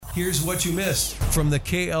Here's what you missed from the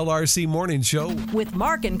KLRC Morning Show with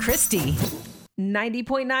Mark and Christy.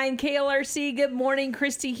 90.9 KLRC. Good morning,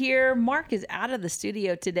 Christy here. Mark is out of the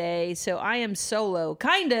studio today, so I am solo.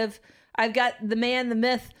 Kind of. I've got the man, the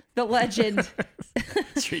myth, the legend.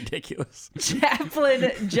 It's ridiculous.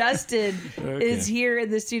 Chaplain Justin is here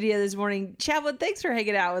in the studio this morning. Chaplain, thanks for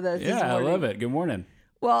hanging out with us this morning. Yeah, I love it. Good morning.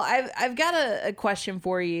 Well, I've got a question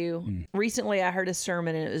for you. Recently, I heard a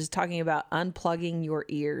sermon, and it was talking about unplugging your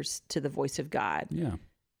ears to the voice of God. Yeah.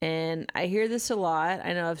 And I hear this a lot.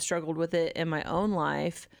 I know I've struggled with it in my own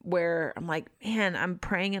life where I'm like, man, I'm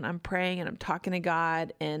praying and I'm talking to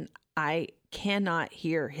God, and I cannot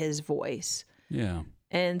hear his voice. Yeah.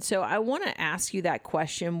 And so I want to ask you that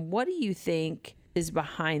question. What do you think is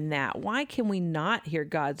behind that? Why can we not hear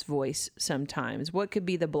God's voice sometimes? What could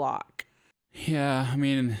be the block? Yeah, I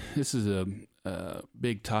mean, this is a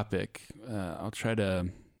big topic. I'll try to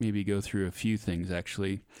maybe go through a few things,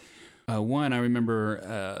 actually. One, I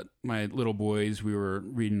remember my little boys, we were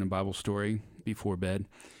reading a Bible story before bed,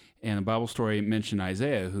 and the Bible story mentioned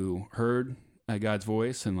Isaiah, who heard God's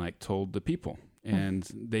voice and told the people. And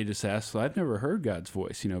they just asked, well, I've never heard God's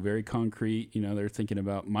voice, very concrete, they're thinking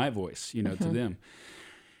about my voice, to them.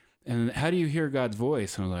 And how do you hear God's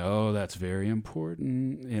voice? And I was like, oh, that's very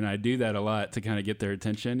important. And I do that a lot to kind of get their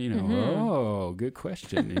attention, oh, good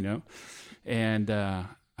question, And I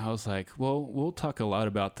was like, well, we'll talk a lot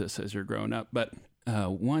about this as you're growing up. But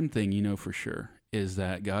one thing for sure is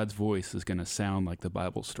that God's voice is going to sound like the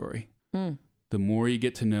Bible story. The more you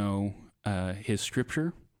get to know his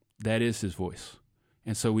scripture, that is his voice.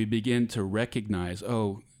 And so we begin to recognize,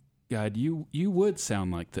 oh, God, you would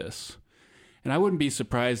sound like this. And I wouldn't be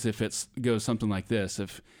surprised if it goes something like this.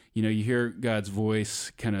 If, you hear God's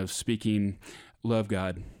voice kind of speaking, love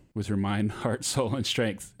God with your mind, heart, soul, and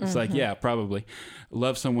strength. It's like, yeah, probably.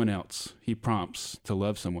 Love someone else. He prompts to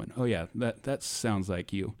love someone. Oh, yeah, that sounds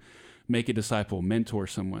like you. Make a disciple, mentor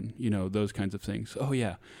someone, those kinds of things. Oh,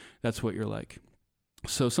 yeah, that's what you're like.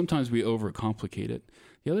 So sometimes we overcomplicate it.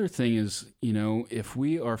 The other thing is, if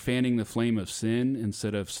we are fanning the flame of sin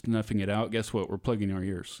instead of snuffing it out, guess what? We're plugging our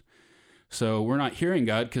ears. So we're not hearing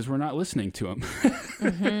God because we're not listening to him.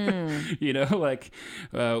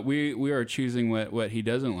 We are choosing what he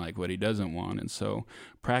doesn't like, what he doesn't want. And so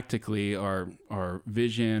practically our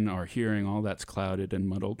vision, our hearing, all that's clouded and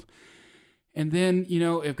muddled. And then,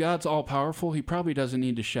 if God's all powerful, he probably doesn't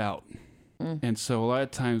need to shout. And so a lot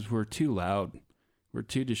of times we're too loud. We're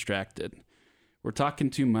too distracted. We're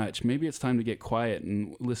talking too much. Maybe it's time to get quiet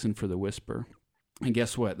and listen for the whisper. And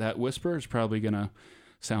guess what? That whisper is probably going to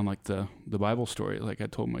sound like the Bible story, like I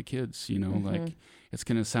told my kids, like it's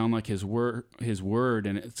going to sound like his word,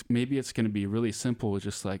 and maybe it's going to be really simple,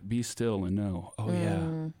 just like be still and know.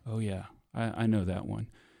 Oh yeah, I know that one.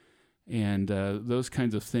 And those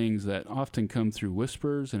kinds of things that often come through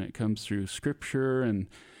whispers, and it comes through scripture, and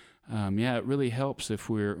it really helps if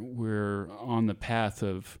we're on the path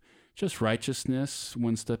of just righteousness,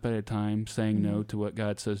 one step at a time, saying no to what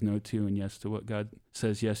God says no to and yes to what God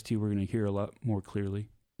says yes to. We're going to hear a lot more clearly.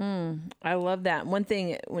 I love that. One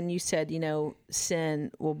thing, when you said,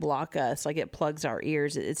 sin will block us, like it plugs our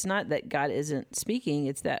ears, it's not that God isn't speaking,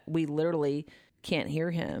 it's that we literally can't hear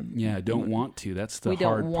him. Yeah, don't want to. That's the hard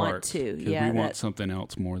part. We don't want to. Yeah, we want something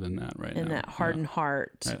else more than that right now. And that hardened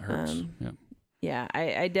heart. That hurts. Yeah,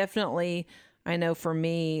 I definitely... I know for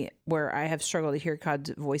me, where I have struggled to hear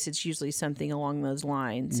God's voice, it's usually something along those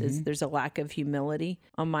lines. There's a lack of humility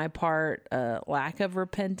on my part, a lack of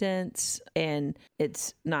repentance, and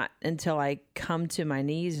it's not until I come to my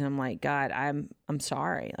knees and I'm like, God, I'm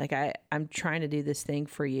sorry. Like I'm trying to do this thing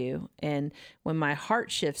for you. And when my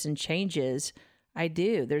heart shifts and changes, I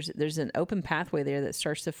do. There's an open pathway there that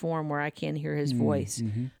starts to form where I can hear his voice.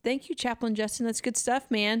 Thank you, Chaplain Justin. That's good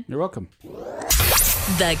stuff, man. You're welcome.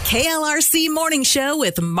 The KLRC Morning Show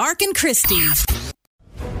with Mark and Christy.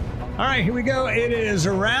 All right, here we go. It is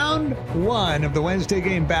round one of the Wednesday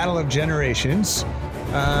game Battle of Generations.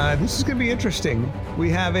 This is going to be interesting. We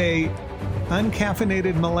have a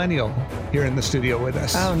uncaffeinated millennial here in the studio with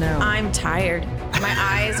us. Oh, no. I'm tired. My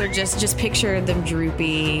eyes are just picture them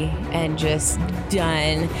droopy and just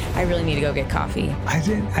done. I really need to go get coffee. I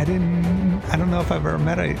don't know if I've ever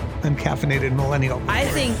met an uncaffeinated millennial. I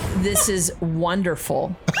think this is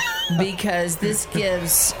wonderful because this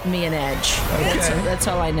gives me an edge. Okay. That's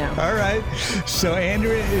all I know. All right. So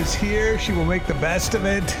Andrea is here. She will make the best of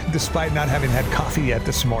it despite not having had coffee yet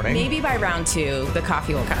this morning. Maybe by round 2, the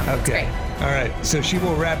coffee will come. Okay. That's great. All right. So she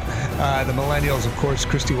will rep the millennials. Of course,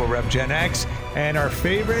 Christy will rep Gen X. And our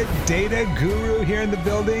favorite data guru here in the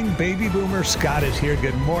building, baby boomer Scott, is here.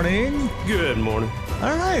 Good morning. Good morning.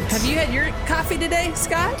 All right. Have you had your coffee today,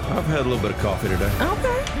 Scott? I've had a little bit of coffee today.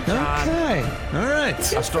 Okay. Okay. All right.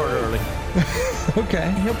 I started early.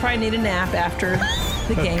 Okay. He'll probably need a nap after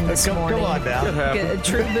the game this morning. Come on now. Good, a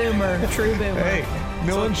true boomer. Hey,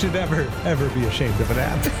 no one should ever be ashamed of an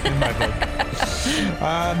app in my book.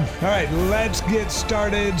 All right, let's get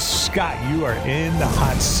started. Scott, you are in the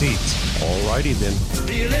hot seat. All righty then.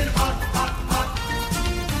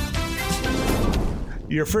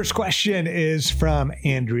 Your first question is from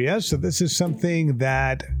Andrea. So this is something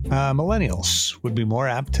that millennials would be more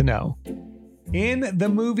apt to know. In the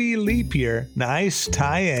movie Leap Year, nice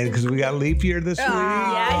tie-in because we got Leap Year this week.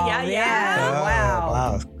 Yeah.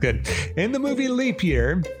 Wow, good. In the movie Leap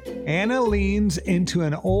Year, Anna leans into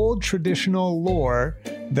an old traditional lore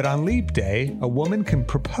that on Leap Day, a woman can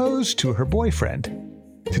propose to her boyfriend.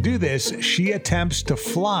 To do this, she attempts to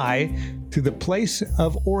fly to the place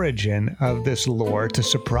of origin of this lore to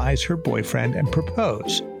surprise her boyfriend and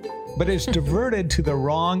propose, but is diverted to the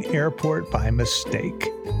wrong airport by mistake.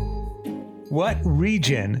 What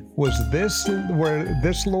region was this where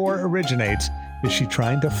this lore originates is she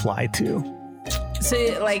trying to fly to?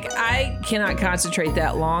 See, like, I cannot concentrate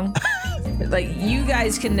that long. Like, you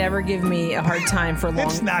guys can never give me a hard time for long.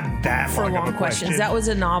 It's not that for long long of a questions. question. That was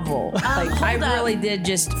a novel. Like, I really did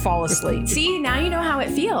just fall asleep. See, now you know how it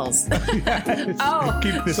feels. Oh,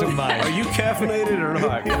 Keep this in mind. Are you caffeinated or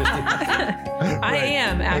not? I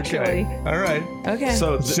am actually. Okay. All right. Okay.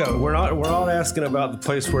 So we're not asking about the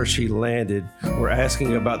place where she landed. We're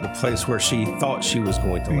asking about the place where she thought she was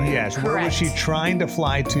going to land. Yes. Where was Correct. she trying to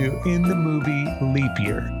fly to in the movie Leap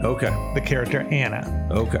Year? Okay. The character Anna.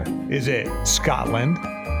 Okay. Is it Scotland,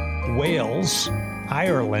 Wales,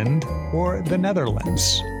 Ireland, or the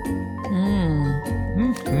Netherlands?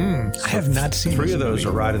 I have not seen Three this of those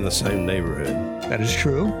movie. are right in the same neighborhood. That is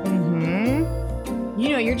true. You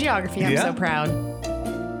know your geography. I'm Yeah. so proud.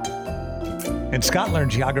 And Scott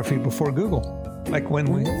learned geography before Google. Like when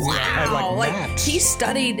we had Wow, like like maps. he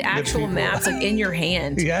studied actual people. maps, like in your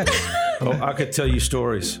hand. Yes. Oh, I could tell you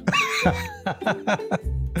stories.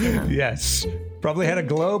 Yes. Probably had a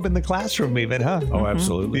globe in the classroom even, huh? Oh,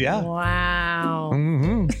 absolutely. Yeah. Wow.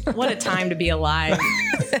 What a time to be alive.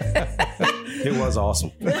 It was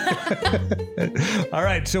awesome. All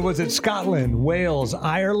right. So was it Scotland, Wales,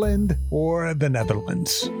 Ireland, or the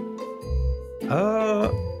Netherlands?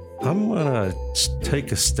 I'm gonna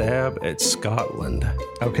take a stab at Scotland.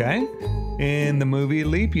 Okay. In the movie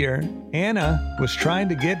Leap Year, Anna was trying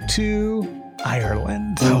to get to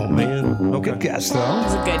Ireland. Oh man. Okay. Good guess, though.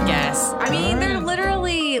 That's a good guess. I mean, they're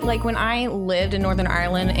literally, like, when I lived in Northern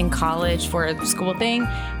Ireland in college for a school thing,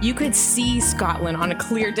 you could see Scotland on a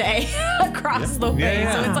clear day across the way.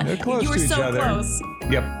 Yeah, So it's they're like, close you were to each so other. close.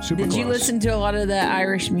 Yep, super Did close. you listen to a lot of the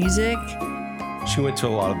Irish music? She went to a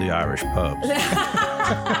lot of the Irish pubs.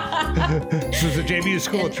 This was a JV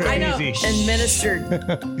school trip. I know. Easy. And ministered.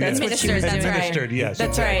 That's what she was Ministered, doing. that's right. Administered, yes,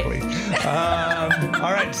 That's exactly.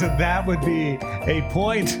 All right, so that would be a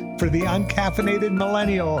point for the uncaffeinated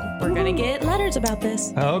millennial. We're going to get letters about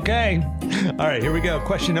this. Okay. All right, here we go.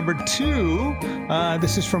 Question number 2.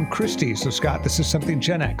 This is from Christy. So, Scott, this is something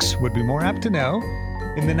Gen X would be more apt to know.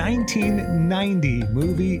 In the 1990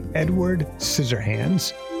 movie Edward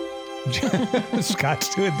Scissorhands,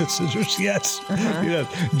 Scott's doing the scissors, yes. Yes.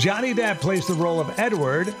 Johnny Depp plays the role of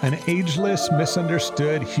Edward, an ageless,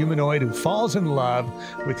 misunderstood humanoid who falls in love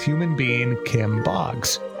with human being Kim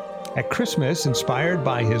Boggs. At Christmas, inspired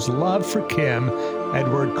by his love for Kim,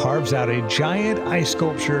 Edward carves out a giant ice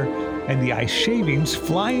sculpture, and the ice shavings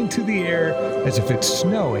fly into the air as if it's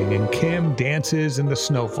snowing, and Kim dances in the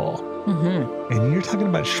snowfall. And you're talking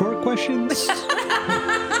about short questions?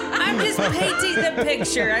 I'm just painting the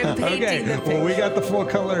picture. I'm painting the picture. Well, we got the full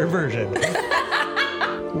color version.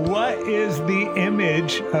 What is the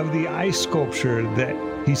image of the ice sculpture that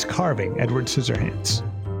he's carving, Edward Scissorhands?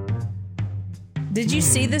 Did you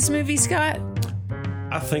see this movie, Scott?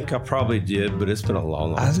 I think I probably did, but it's been a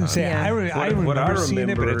long, long I was time. going to say, Yeah. I remember seeing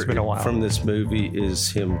it, but it's been a while. from this movie is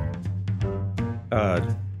him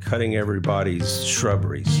cutting everybody's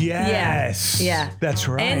shrubberies. Yes. Yeah. That's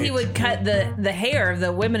right. And he would cut the hair of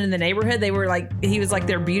the women in the neighborhood. They were like, he was like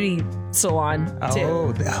their beauty salon too.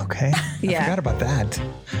 Oh, okay. Yeah. I forgot about that.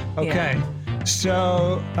 Okay.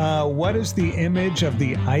 So, what is the image of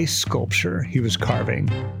the ice sculpture he was carving?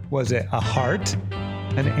 Was it a heart,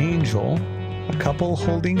 an angel, a couple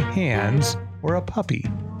holding hands, or a puppy?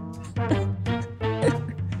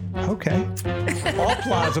 Okay. All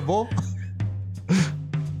plausible.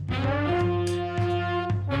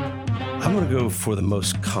 I'm going to go for the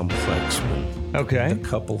most complex one. Okay. The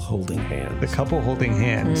couple holding hands. The couple holding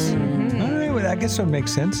hands. All right. Well, I guess that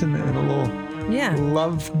makes sense in a little Yeah.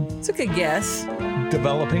 love It's a good guess.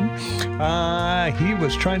 developing. He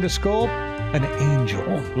was trying to sculpt an angel.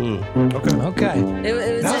 Okay. It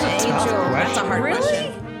was That's an a tough angel. question. That's a hard Really?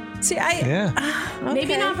 question. See, Maybe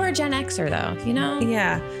okay. not for a Gen Xer though. You know?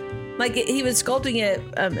 Yeah. Like he was sculpting it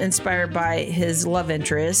inspired by his love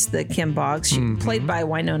interest, the Kim Boggs, played by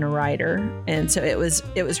Winona Ryder, and so it was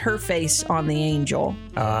her face on the angel.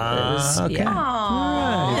 Okay. Yeah.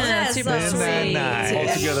 Aww, Yeah, that's super so Isn't sweet. that nice?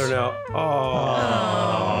 All together now.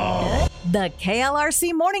 Oh. The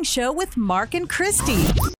KLRC Morning Show with Mark and Christy.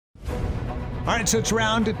 All right, so it's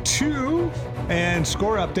round 2 and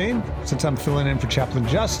score update. Since I'm filling in for Chaplain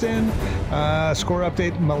Justin, score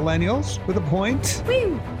update: Millennials with a point,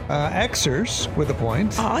 Xers with a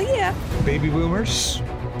point, Oh yeah. Baby Boomers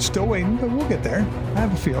still waiting, but we'll get there. I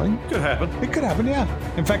have a feeling Could happen. it could happen. Yeah,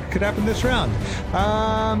 in fact, it could happen this round.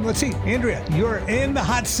 Let's see, Andrea, you're in the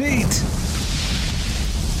hot seat.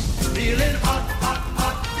 Feeling hot, hot,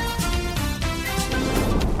 hot.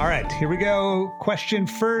 All right, here we go. Question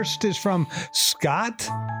first is from Scott,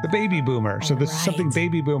 the baby boomer. So this is something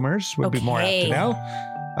baby boomers would be more apt to Okay. know.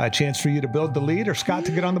 A chance for you to build the lead or Scott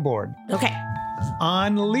to get on the board. Okay.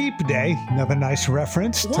 On Leap Day, another nice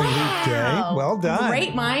reference to Leap Day. Well done.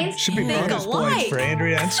 Great minds Should be think bonus points alike. for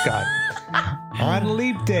Andrea and Scott. On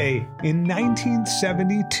Leap Day in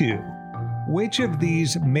 1972, which of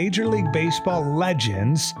these Major League Baseball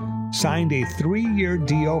legends signed a 3-year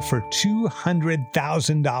deal for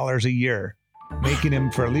 $200,000 a year, making him,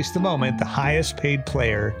 for at least the moment, the highest paid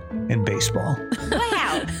player in baseball?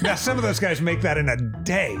 Wow. Now, some of those guys make that in a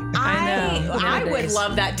day. I know. I would Nowadays.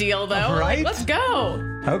 love that deal though. Right? Like, let's go.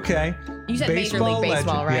 Okay. You said Major League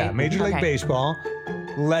Baseball, legend. right? Yeah, Major League Okay. Baseball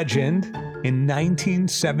legend in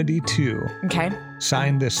 1972 Okay.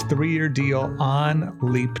 signed this 3-year deal on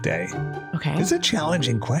Leap Day. Okay. It's a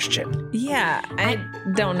challenging question. Yeah. I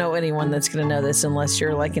don't know anyone that's going to know this unless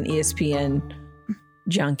you're like an ESPN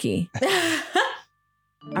junkie.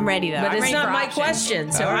 I'm ready though. But I'm it's ready not for my options.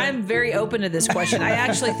 question, so I'm very open to this question. I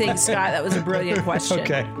actually think, Scott, that was a brilliant question.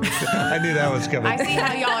 Okay. I knew that was coming. I see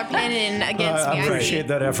how y'all are pinning against me. I appreciate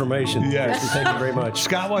that affirmation. Yes. Thank you very much.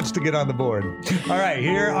 Scott wants to get on the board. All right,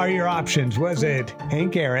 here are your options. Was it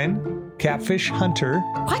Hank Aaron, Catfish Hunter,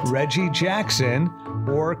 Reggie Jackson,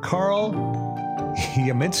 or Carl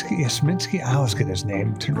Yasminski? I always get his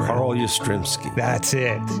name. Carl Yastrzemski. That's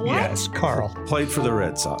it. Yes, Carl. Played for the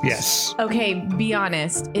Red Sox. Yes. Okay, be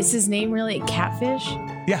honest. Is his name really Catfish?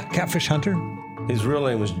 Yeah, Catfish Hunter. His real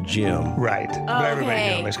name was Jim. Right. But everybody knew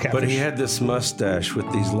Okay. him as Catfish. But he had this mustache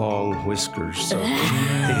with these long whiskers, so he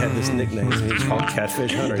had this nickname. He was called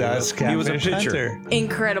Catfish Hunter. Does he was a Catfish pitcher. Hunter.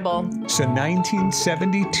 Incredible. So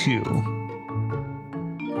 1972.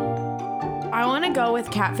 I want to go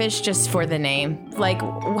with Catfish just for the name. Like,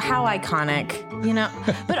 how iconic, you know?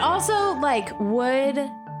 But also, like, would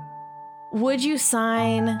you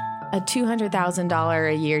sign a $200,000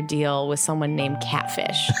 a year deal with someone named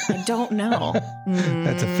Catfish? I don't know.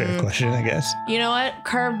 That's a fair question, I guess. You know what?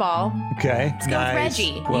 Curveball. Okay. go with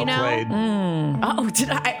Reggie, Well you know? played. Oh, did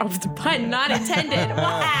I? Oh, the pun not intended.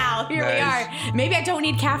 Wow. Here we Nice. are. Maybe I don't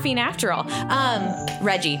need caffeine after all.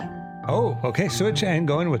 Reggie. Oh, okay. Switch and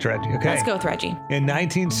going with Reggie. Okay. Let's go with Reggie. In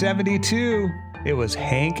 1972, it was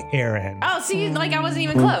Hank Aaron. Oh, see, like I wasn't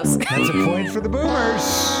even close. That's a point for the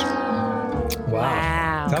Boomers.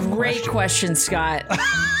 Wow. Tough Great question, Scott.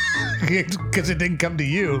 Because it didn't come to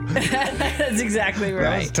you. That's exactly That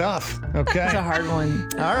was right. tough. It's a Okay. hard one.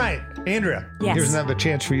 All right. Andrea, Yes. here's another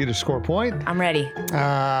chance for you to score a point. I'm ready.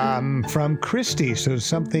 From Christy. So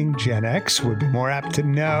something Gen X would be more apt to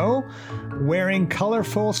know. Wearing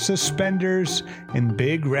colorful suspenders and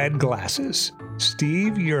big red glasses.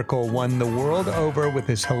 Steve Urkel won the world over with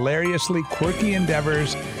his hilariously quirky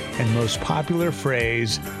endeavors and most popular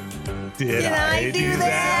phrase, Did I do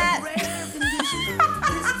that?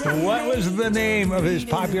 What was the name of his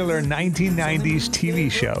popular 1990s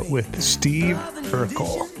TV show with Steve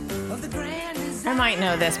Urkel? I might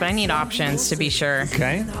know this, but I need options to be sure.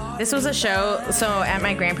 Okay. This was a show. So at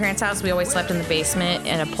my grandparents' house, we always slept in the basement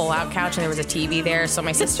in a pull-out couch, and there was a TV there. So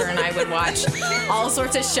my sister and I would watch all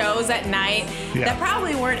sorts of shows at night that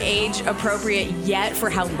probably weren't age appropriate yet for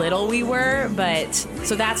how little we were. But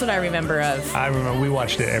so that's what I remember of. I remember we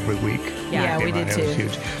watched it every week. Yeah, It we came did on. It was too.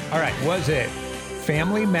 huge. All right. Was it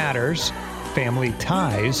Family Matters, Family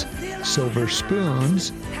Ties, Silver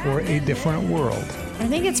Spoons, or A Different World? I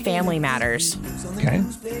think it's Family Matters. Okay.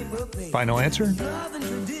 Final answer?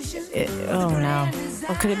 Oh no.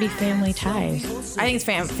 Or could it be Family Ties? I think it's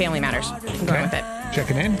Family Matters. I'm going with it.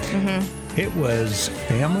 Checking in. Mm-hmm. It was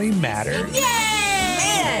Family Matters.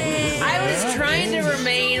 Man, I was trying to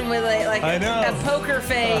remain with like I know. a poker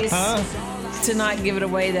face. to not give it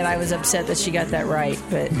away that I was upset that she got that right,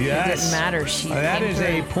 but Yes. it doesn't matter. That is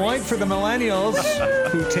a point for the millennials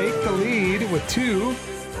who take the lead with 2.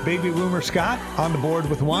 Baby Boomer Scott on the board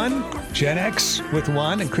with 1. Gen X with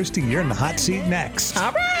 1. And Christy, you're in the hot seat next.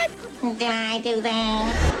 All right. Did I do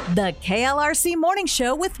that? The KLRC Morning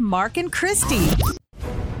Show with Mark and Christy.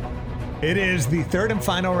 It is the third and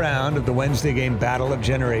final round of the Wednesday game Battle of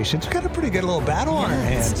Generations. We've got a pretty good little battle on our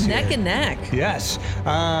hands. Neck here. and neck. Yes.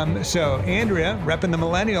 So Andrea, repping the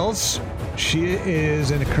millennials, she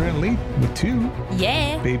is in a current lead with 2.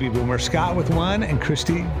 Yeah. Baby Boomer Scott with 1, and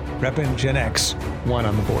Christy repping Gen X 1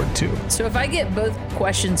 on the board 2. So if I get both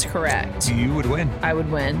questions correct, You would win. I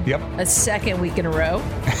would win. Yep. A second week in a row.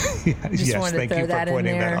 Yes, wanted to thank throw you for that in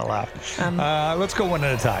pointing that there. out loud. Let's go one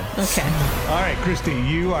at a time. Okay. All right, Christy,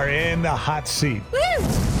 you are in the hot seat.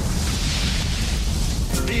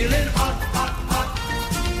 Feeling hot, hot, hot.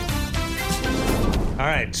 All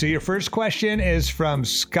right, so your first question is from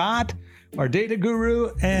Scott, our data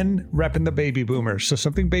guru, and repping the baby boomers. So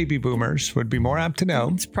something baby boomers would be more apt to know.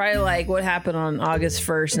 It's probably like what happened on August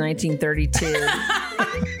 1st,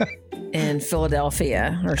 1932 in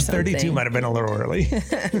Philadelphia or something. 32 might have been a little early.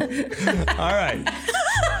 All right.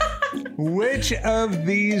 Which of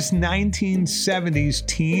these 1970s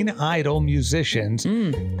teen idol musicians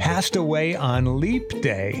passed away on Leap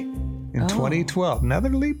Day in 2012? Another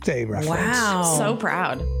Leap Day reference. Wow. So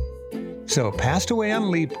proud. So passed away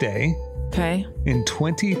on Leap Day Okay. in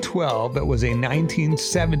 2012. It was a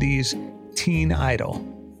 1970s teen idol.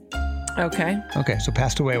 Okay. Okay, so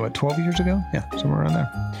passed away, 12 years ago? Yeah, somewhere around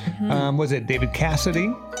there. Was it David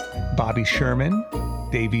Cassidy, Bobby Sherman,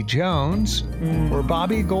 Davy Jones, or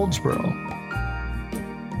Bobby Goldsboro?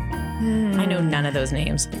 I know none of those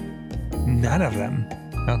names. None of them.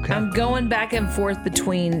 Okay. I'm going back and forth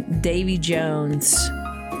between Davy Jones.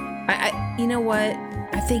 You know what?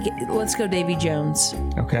 I think let's go Davy Jones.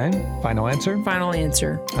 Okay. Final answer? Final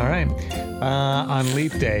answer. All right. On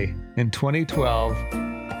Leap Day in 2012,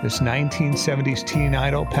 this 1970s teen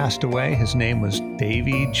idol passed away. His name was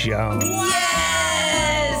Davy Jones.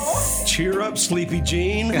 Yes. Cheer up, Sleepy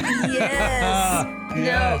Jean. Yes. Yes.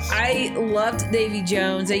 No, I loved Davy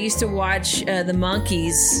Jones. I used to watch the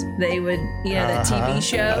Monkees. They would, that TV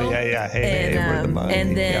show. Oh, yeah. Hey, we're the Monkees.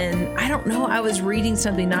 And then, I don't know, I was reading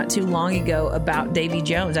something not too long ago about Davy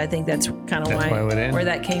Jones. I think that's kind of That's why it went in. where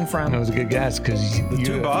that came from. That was a good guess because The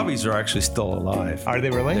 2 Bobbies are actually still alive. Are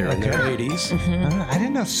they really? They're in their 80s. I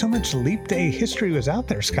didn't know so much Leap Day history was out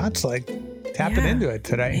there. Scott's like tapping into it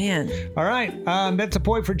today. Man. All right. That's a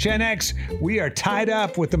point for Gen X. We are tied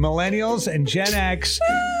up with the millennials and Gen X,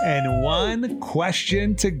 and 1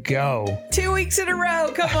 question to go. 2 weeks in a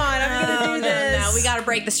row. Come on, I'm going to do this. No, we got to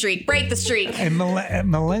break the streak. Break the streak. And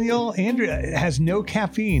millennial Andrea has no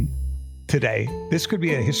caffeine today. This could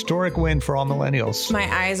be a historic win for all millennials.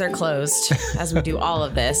 My eyes are closed as we do all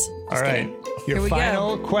of this. All right. Your Here we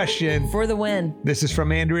final question. For the win. This is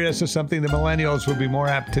from Andrea, so something the millennials would be more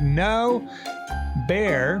apt to know.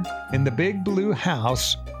 Bear in the Big Blue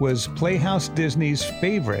House was Playhouse Disney's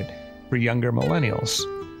favorite for younger millennials.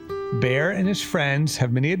 Bear and his friends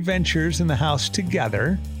have many adventures in the house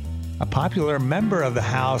together. A popular member of the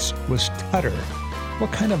house was Tutter.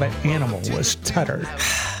 What kind of an animal was Tutter?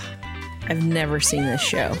 I've never seen this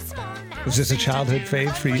show. Was this a childhood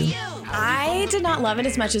fave for you? I did not love it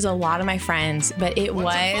as much as a lot of my friends, but it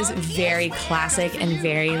was very classic and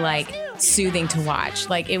very soothing to watch.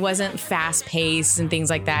 It wasn't fast paced and things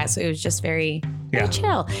like that. So it was just very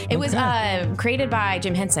chill. It was created by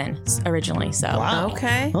Jim Henson originally. So Wow.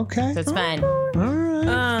 Okay. Okay. so it's fun. All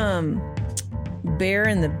right. Bear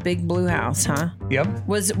in the Big Blue House, huh? Yep.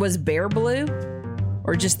 Was Bear blue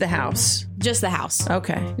or just the house? Just the house.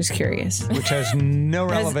 Okay, just curious. Which has no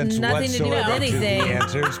relevance nothing to do with whatsoever to the anything.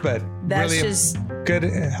 answers, but That's really just- good,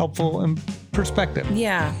 helpful perspective.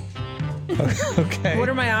 Yeah. Okay. What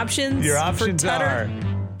are my options? Your for options Tutter?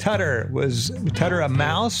 are was Tutter a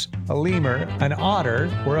mouse, a lemur, an otter,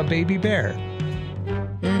 or a baby bear?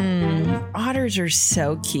 Otters are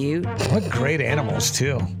so cute. What great animals,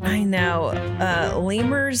 too. I know.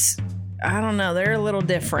 Lemurs, I don't know. They're a little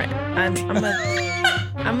different. I'm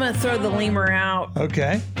gonna throw the lemur out.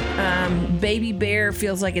 Okay. Baby bear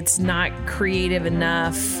feels like it's not creative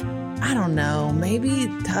enough. I don't know. Maybe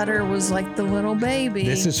Tutter was like the little baby.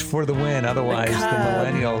 This is for the win. Otherwise, the cub.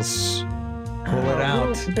 millennials pull it out.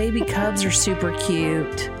 Little baby cubs are super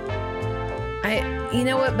cute. You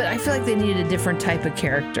know what? But I feel like they needed a different type of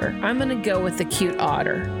character. I'm gonna go with the cute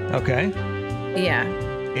otter. Okay. Yeah.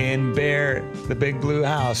 In Bear, the Big Blue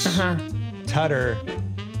House, Tutter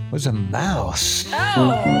was a mouse.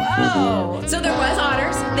 Oh. So there was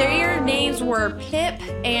otters. Their names were Pip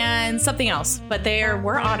and something else, but there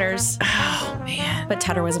were otters. Oh, man. But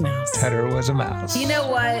Tedder was a mouse. Tedder was a mouse. You know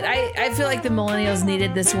what? I feel like the millennials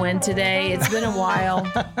needed this win today. It's been a while.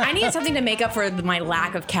 I needed something to make up for my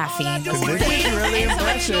lack of caffeine. This is really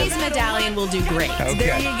impressive. So a cheese medallion will do great. Okay.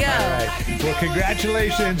 There you go. All right. Well,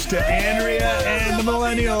 congratulations to Andrea and the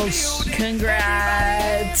millennials.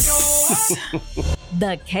 Congrats.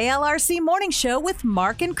 The KLRC Morning Show with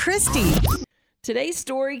Mark and Christy. Today's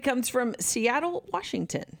story comes from Seattle,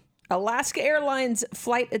 Washington. Alaska Airlines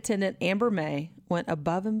flight attendant Amber May went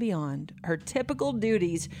above and beyond her typical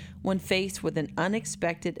duties when faced with an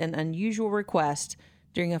unexpected and unusual request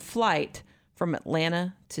during a flight from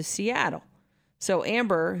Atlanta to Seattle. So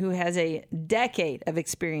Amber, who has a decade of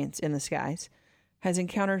experience in the skies, has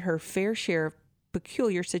encountered her fair share of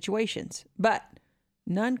peculiar situations, but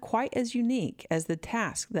none quite as unique as the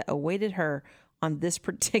task that awaited her on this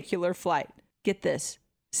particular flight. Get this,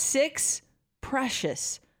 6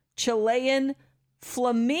 precious Chilean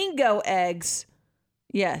flamingo eggs.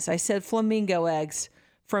 Yes, I said flamingo eggs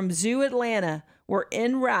from Zoo Atlanta were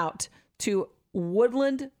en route to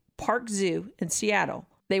Woodland Park Zoo in Seattle.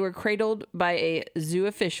 They were cradled by a zoo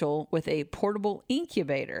official with a portable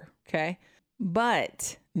incubator, okay?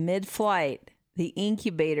 But mid-flight, the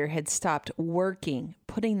incubator had stopped working,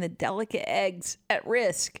 putting the delicate eggs at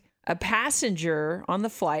risk. A passenger on the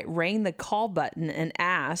flight rang the call button and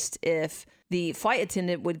asked if the flight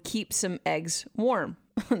attendant would keep some eggs warm.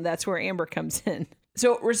 That's where Amber comes in.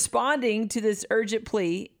 So responding to this urgent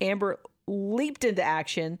plea, Amber leaped into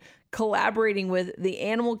action, collaborating with the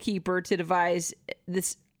animal keeper to devise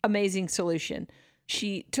this amazing solution.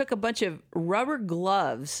 She took a bunch of rubber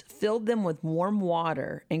gloves, filled them with warm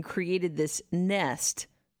water, and created this nest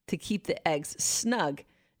to keep the eggs snug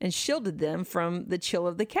and shielded them from the chill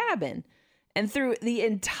of the cabin. And through the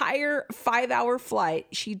entire 5-hour flight,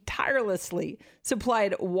 she tirelessly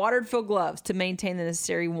supplied water-filled gloves to maintain the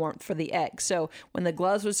necessary warmth for the eggs. So when the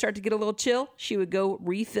gloves would start to get a little chill, she would go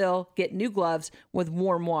refill, get new gloves with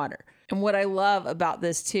warm water. And what I love about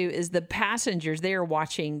this too is the passengers, they are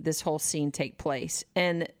watching this whole scene take place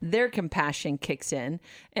and their compassion kicks in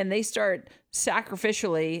and they start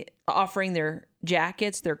sacrificially offering their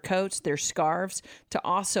jackets, their coats, their scarves to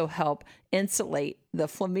also help insulate the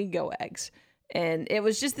flamingo eggs. And it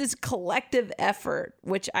was just this collective effort,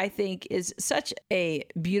 which I think is such a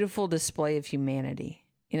beautiful display of humanity.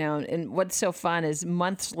 You know, and what's so fun is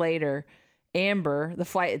months later, Amber, the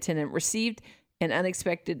flight attendant, received an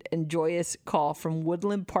unexpected and joyous call from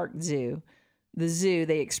Woodland Park Zoo. The zoo,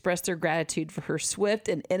 they expressed their gratitude for her swift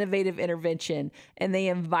and innovative intervention, and they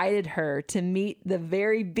invited her to meet the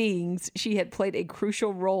very beings she had played a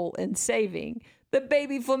crucial role in saving, the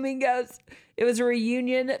baby flamingos. It was a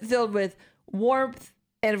reunion filled with warmth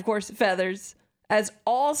and, of course, feathers, as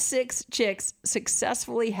all 6 chicks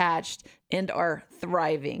successfully hatched and are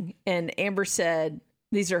thriving. And Amber said,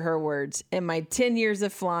 these are her words, "In my 10 years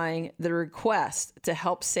of flying, the request to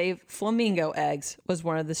help save flamingo eggs was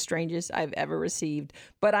one of the strangest I've ever received.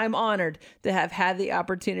 But I'm honored to have had the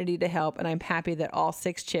opportunity to help, and I'm happy that all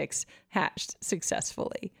 6 chicks hatched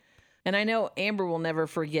successfully." And I know Amber will never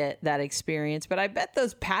forget that experience, but I bet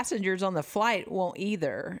those passengers on the flight won't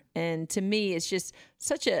either. And to me, it's just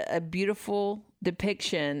such a beautiful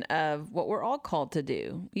depiction of what we're all called to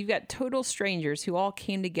do. You've got total strangers who all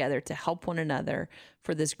came together to help one another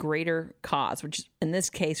for this greater cause, which in this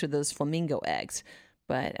case were those flamingo eggs.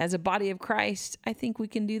 But as a body of Christ, I think we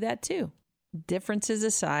can do that too. Differences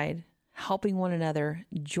aside, helping one another,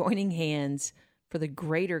 joining hands for the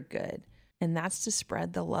greater good. And that's to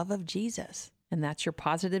spread the love of Jesus. And that's your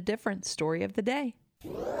positive difference story of the day.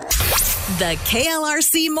 The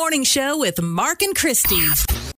KLRC Morning Show with Mark and Christy.